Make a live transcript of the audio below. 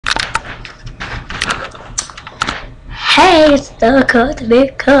Hey, it's the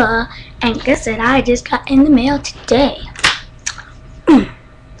Cultivator, and guess what I just got in the mail today?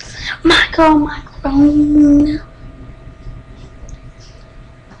 Microphone.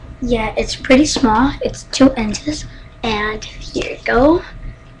 Yeah, it's pretty small. It's 2 inches, and here you go.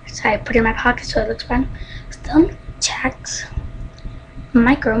 So I put it in my pocket so it looks fun. Thumbtacks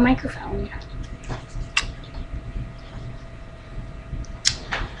microphone.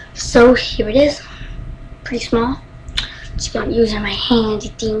 So here it is. Pretty small. Just gonna use my handy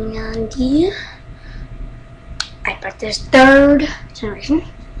dandy. I bought this 3rd generation,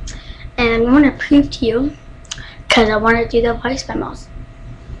 and I'm gonna prove to you because I want to do the voice memos.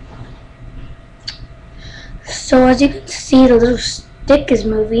 So as you can see, the little stick is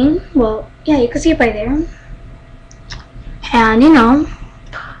moving. Well, yeah, you can see it right there. And you know,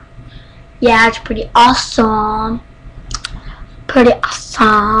 yeah, it's pretty awesome. Pretty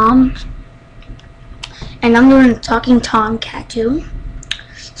awesome. And I'm doing a talking Tom cat too,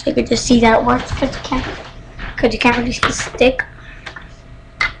 so you could just see that it works because you can't really see the stick.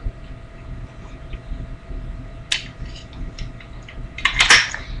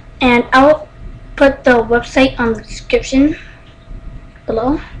 And I'll put the website on the description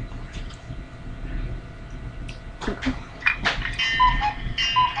below.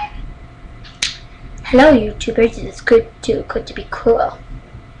 Hello, YouTubers. It's good to be cool.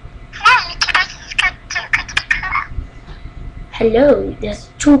 Hello, that's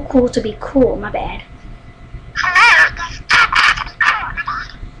too cool to be cool, my bad.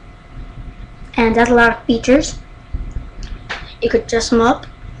 And that's a lot of features. You could dress them up,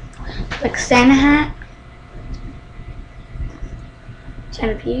 like Santa hat,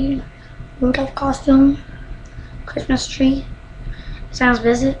 Santa Pea, Rudolph costume, Christmas tree, Santa's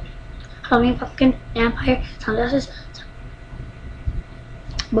visit, Halloween pumpkin, vampire, sunglasses,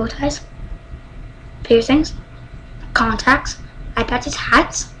 bow ties, piercings, contacts, eye patches,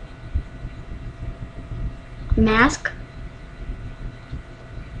 hats, mask,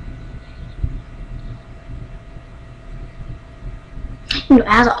 you know,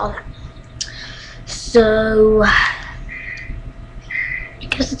 as all that. So I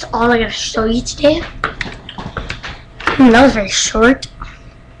guess that's all I gotta show you today. That was very short.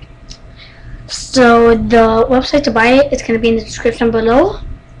 So the website to buy it is gonna be in the description below,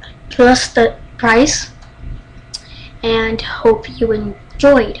 plus the price. And hope you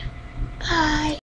enjoyed. Bye.